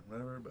bit or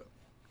whatever, but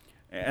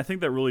I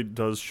think that really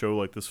does show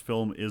like this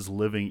film is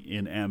living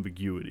in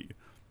ambiguity.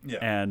 Yeah,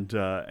 and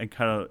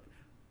kind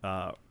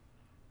of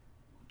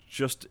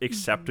just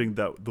accepting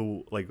that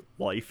the like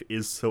life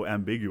is so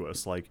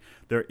ambiguous. Like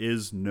there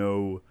is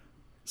no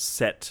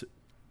set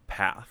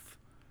path.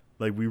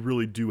 Like we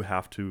really do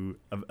have to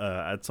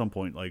at some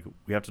point like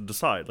we have to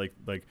decide like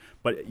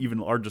but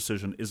even our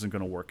decision isn't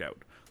going to work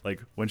out.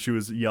 Like when she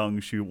was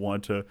young, she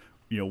wanted to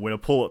win a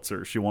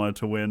Pulitzer. She wanted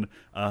to win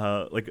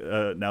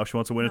now she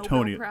wants to win Nobel a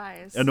Tony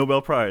Prize. a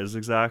Nobel Prize.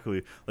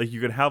 Exactly. Like,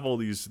 you could have all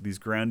these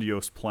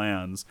grandiose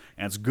plans,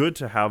 and it's good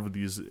to have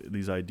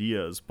these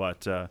ideas,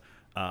 but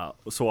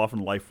so often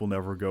life will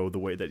never go the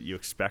way that you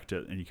expect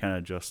it, and you kind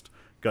of just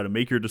got to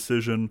make your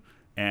decision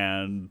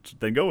and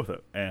then go with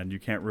it. And you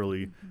can't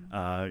really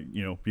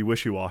be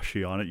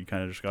wishy-washy on it. You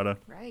kind of just gotta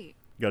Right.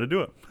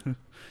 do it.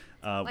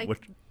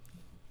 Like,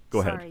 Go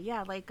ahead. Sorry,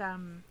 yeah, like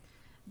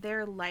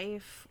their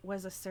life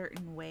was a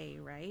certain way,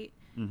 right?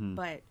 Mm-hmm.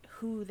 But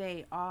who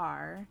they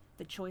are,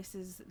 the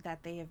choices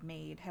that they have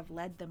made have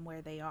led them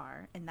where they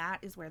are, and that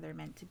is where they're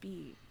meant to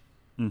be.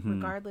 Mm-hmm.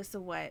 Regardless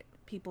of what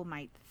people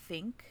might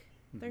think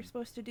they're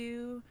supposed to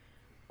do,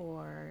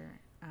 or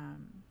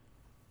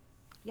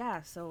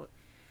so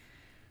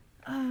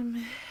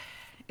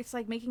it's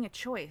like making a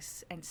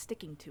choice and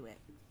sticking to it.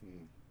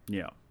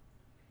 Yeah.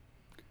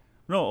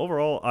 No,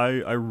 overall,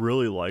 I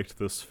really liked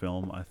this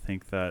film. I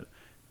think that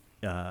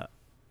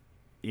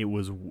it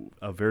was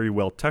a very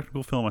well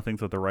technical film. I think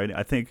that the writing,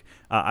 I think,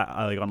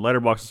 I like on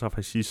Letterboxd and stuff,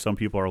 I see some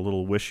people are a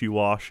little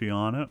wishy-washy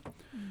on it.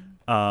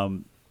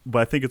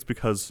 But I think it's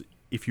because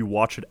if you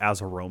watch it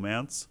as a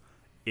romance,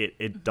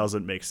 it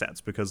doesn't make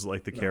sense, because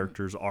like the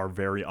characters are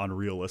very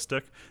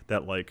unrealistic,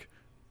 that like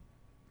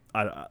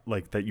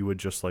that you would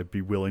just like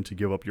be willing to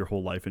give up your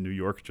whole life in New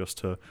York just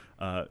to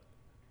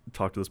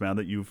talk to this man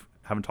that you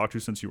haven't talked to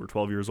since you were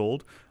 12 years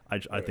old.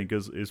 I think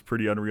is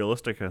pretty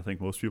unrealistic. I think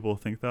most people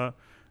think that.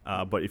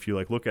 But if you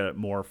like look at it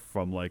more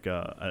from like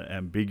an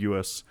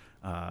ambiguous,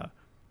 like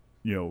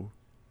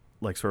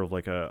sort of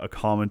like a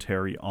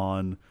commentary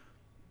on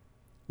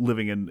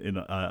living in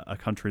a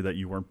country that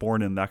you weren't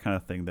born in, that kind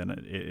of thing, then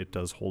it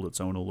does hold its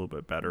own a little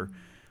bit better.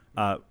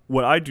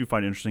 What I do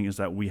find interesting is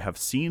that we have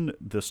seen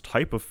this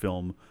type of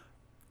film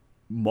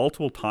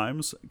multiple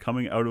times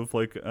coming out of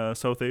like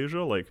South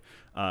Asia. Like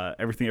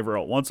Everything Ever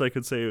All at Once, I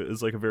could say,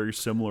 is like a very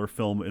similar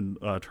film in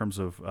terms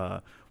of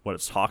what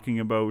it's talking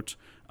about.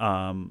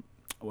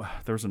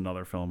 There's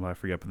another film I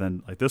forget, but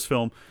then like this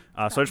film,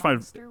 so I just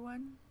find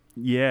one?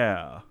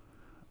 Yeah,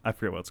 I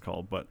forget what it's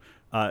called, but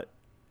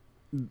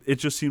it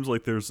just seems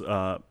like there's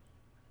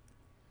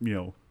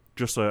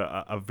just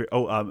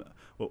another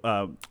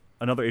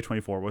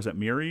A24. Was it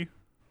Miri?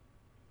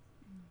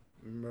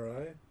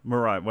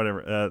 Mirai,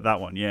 whatever,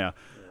 that one, yeah.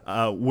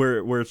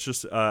 Where it's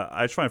just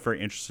I just find it very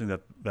interesting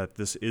that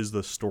this is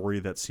the story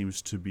that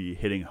seems to be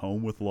hitting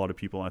home with a lot of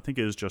people. And I think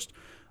it is just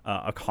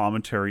a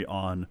commentary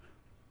on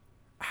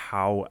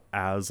how,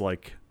 as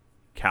like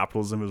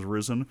capitalism has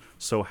risen,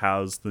 so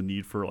has the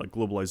need for like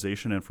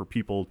globalization and for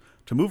people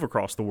to move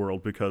across the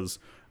world, because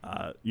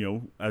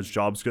as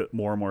jobs get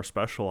more and more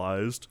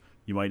specialized,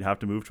 you might have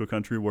to move to a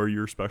country where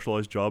your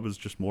specialized job is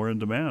just more in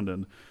demand.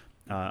 And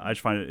I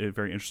just find it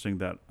very interesting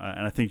that,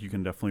 and I think you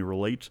can definitely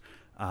relate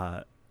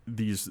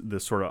this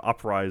sort of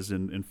uprise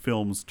in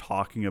films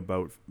talking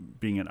about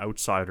being an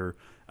outsider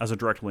as a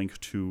direct link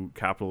to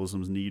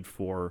capitalism's need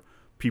for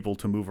people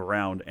to move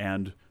around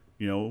and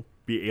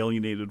be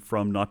alienated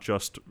from not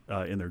just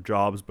in their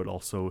jobs but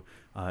also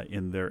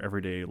in their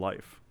everyday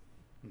life.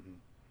 Mm-hmm.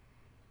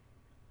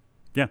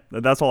 Yeah,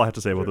 that's all I have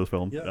to say about this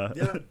film. Yeah,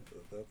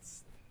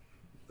 that's.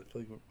 I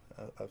feel like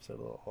I've said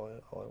all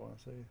I want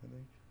to say, I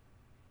think.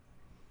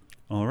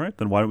 All right,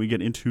 then why don't we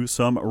get into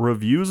some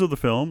reviews of the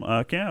film?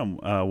 Cam,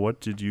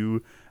 what did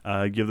you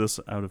give this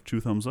out of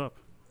 2 thumbs up?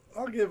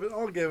 I'll give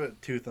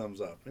it 2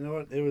 thumbs up. You know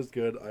what? It was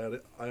good. I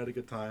had a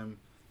good time.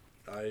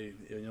 It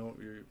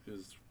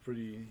was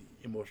pretty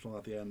emotional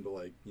at the end, but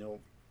like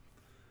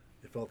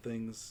it felt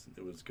things.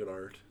 It was good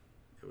art.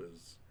 It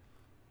was.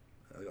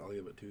 I'll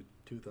give it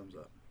two thumbs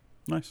up.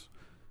 Nice.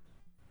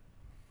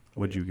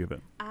 What'd you give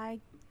it? I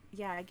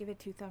give it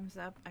 2 thumbs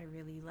up. I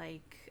really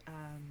like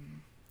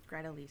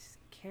Greta Lee's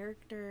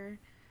character.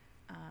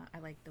 I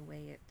like the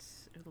way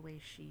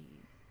she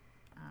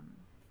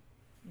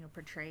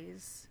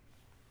portrays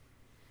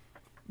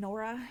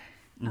Nora.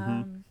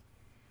 Mm-hmm.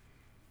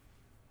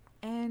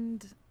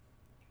 And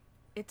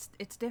it's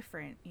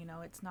different,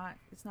 it's not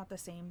the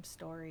same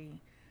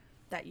story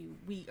that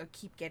we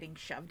keep getting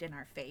shoved in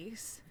our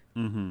face.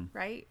 Mm-hmm.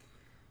 Right?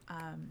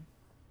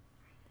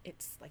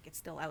 It's like it's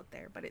still out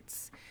there, but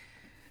it's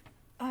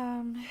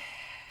 2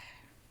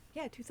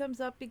 thumbs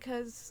up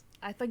because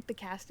I think the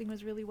casting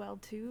was really well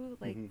too,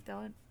 like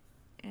Dylan,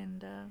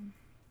 and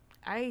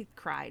I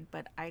cried,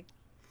 but I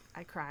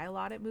cry a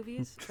lot at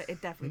movies, but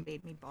it definitely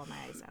made me bawl my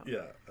eyes out.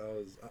 Yeah,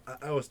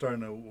 I was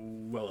starting to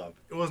well up.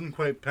 It wasn't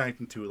quite packed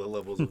into the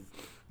levels of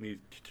me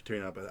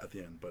tearing up at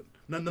the end, but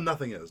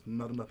nothing is.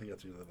 Nothing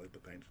gets me like the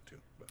paint too.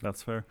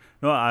 That's fair.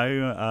 No,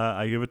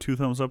 I give it 2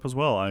 thumbs up as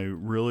well. I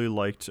really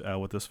liked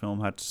what this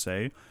film had to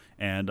say,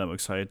 and I'm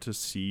excited to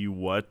see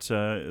what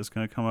is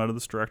going to come out of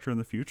this director in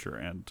the future.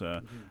 And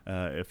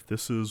if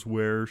this is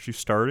where she's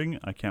starting,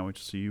 I can't wait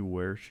to see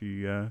where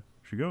she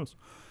goes.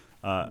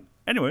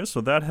 Anyway, so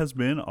that has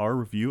been our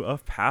review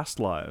of Past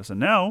Lives. And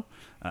now,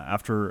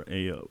 after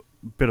a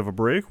bit of a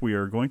break, we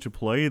are going to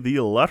play the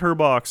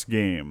Letterboxd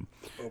game.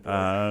 Oh,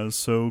 boy.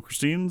 So,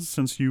 Christine,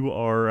 since you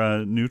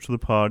are new to the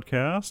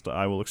podcast,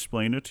 I will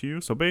explain it to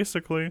you. So,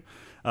 basically,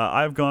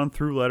 I've gone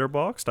through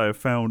Letterboxd. I have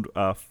found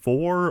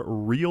 4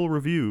 real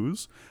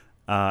reviews,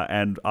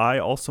 and I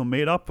also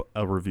made up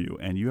a review,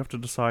 and you have to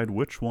decide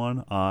which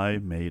one I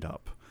made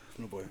up.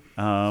 Oh boy.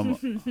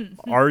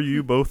 Are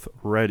you both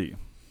ready?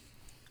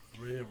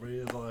 Ready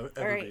is all I've All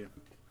ever right. been.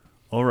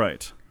 All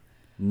right.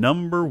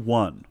 Number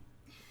 1.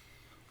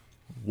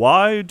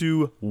 Why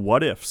do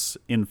what ifs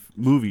in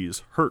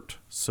movies hurt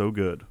so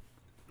good?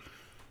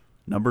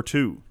 Number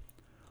 2.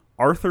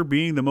 Arthur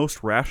being the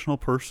most rational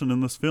person in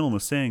this film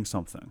is saying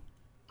something.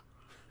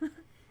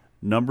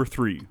 Number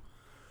 3.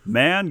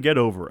 Man, get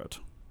over it.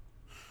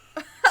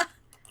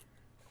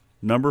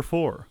 Number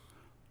 4.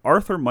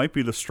 Arthur might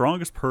be the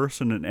strongest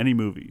person in any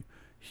movie.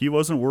 He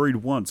wasn't worried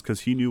once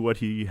because he knew what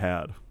he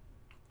had.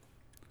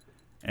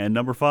 And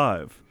number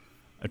 5.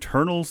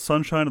 Eternal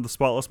Sunshine of the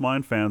Spotless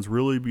Mind fans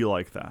really be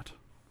like that.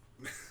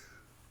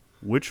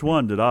 Which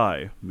one did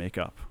I make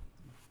up?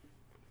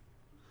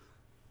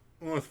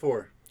 I'm with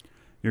 4.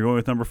 You're going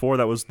with number 4.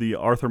 That was the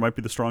Arthur might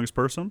be the strongest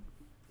person.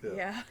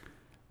 Yeah.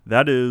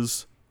 That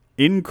is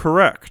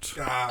incorrect.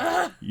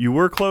 Ah, You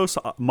were close.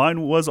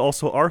 Mine was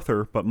also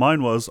Arthur, but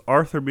mine was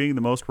Arthur being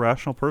the most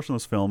rational person in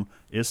this film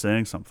is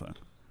saying something.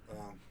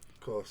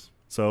 close.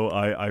 So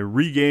I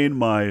regained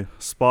my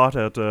spot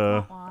at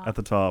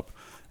the top.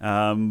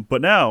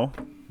 But now,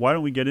 why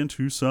don't we get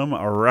into some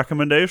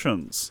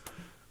recommendations?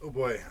 Oh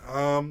boy.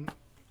 I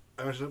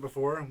mentioned it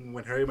before.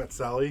 When Harry Met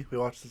Sally, we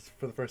watched this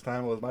for the first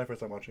time. It was my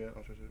first time watching it.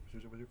 Was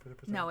yours for the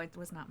first time? No, it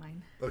was not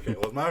mine. Okay,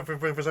 well, it was my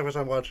first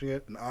time watching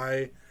it, and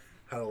I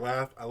had a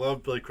laugh. I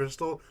love Billy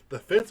Crystal. The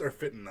fits are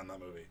fitting on that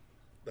movie.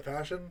 The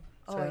fashion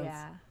Oh sense,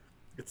 yeah.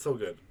 it's so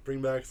good.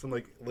 Bring back some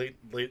like late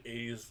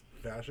 80s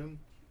fashion,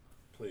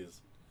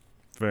 please.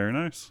 Very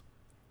nice.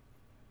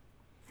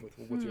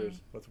 What's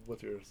yours?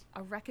 What's yours?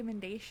 A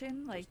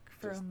recommendation, like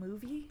for a Just-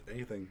 movie?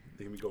 Anything.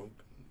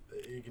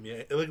 It can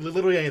be like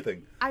literally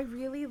anything. I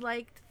really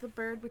liked The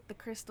Bird with the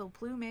Crystal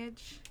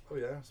Plumage. Oh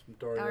yeah, some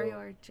Dario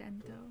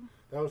Argento.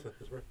 That was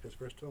his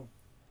first film.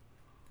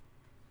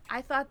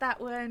 I thought that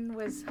one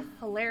was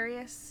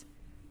hilarious.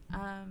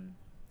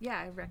 Yeah,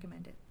 I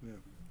recommend it. Yeah.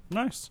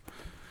 Nice.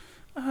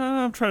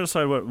 I'm trying to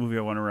decide what movie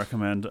I want to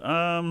recommend.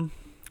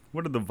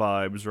 What are the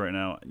vibes right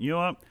now? You know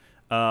what?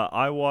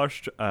 I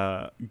watched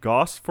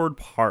Gosford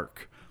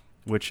Park,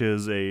 which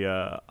is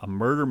a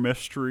murder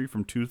mystery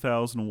from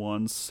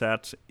 2001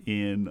 set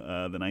in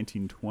the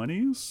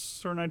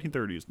 1920s or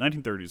 1930s?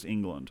 1930s,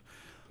 England.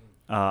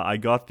 I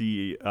got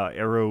the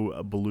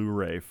Arrow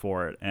Blu-ray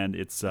for it, and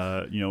it's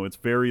it's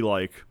very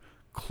like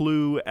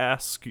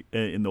Clue-esque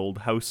in the old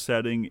house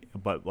setting,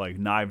 but like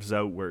Knives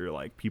Out, where you're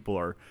like it's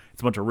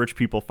a bunch of rich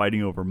people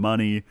fighting over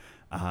money.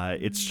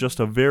 It's just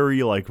a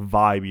very like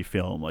vibey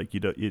film. Like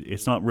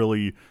it's not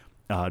really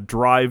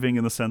driving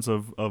in the sense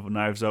of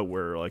Knives Out,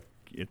 where like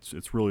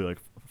it's really like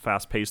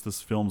fast paced.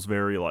 This film's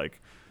very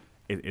like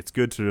it's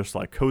good to just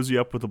like cozy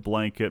up with a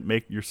blanket,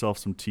 make yourself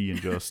some tea,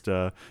 and just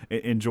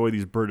enjoy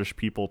these British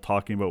people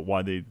talking about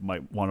why they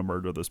might want to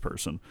murder this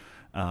person.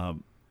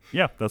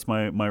 Yeah, that's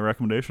my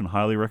recommendation.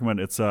 Highly recommend.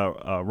 It's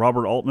a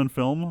Robert Altman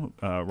film.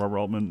 Robert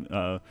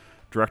Altman,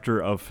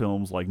 director of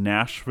films like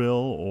Nashville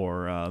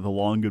or The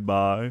Long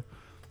Goodbye.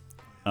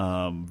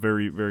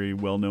 Very, very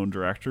well-known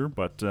director,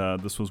 but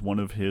this was one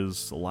of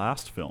his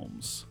last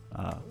films,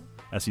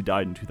 as he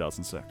died in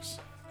 2006.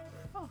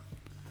 Oh.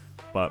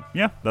 But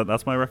yeah,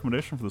 that's my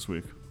recommendation for this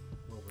week.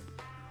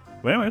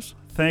 But anyways,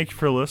 thank you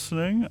for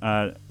listening.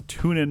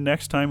 Tune in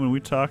next time when we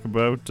talk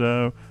about,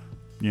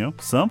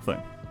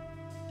 something.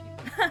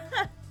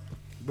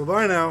 Bye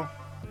bye now.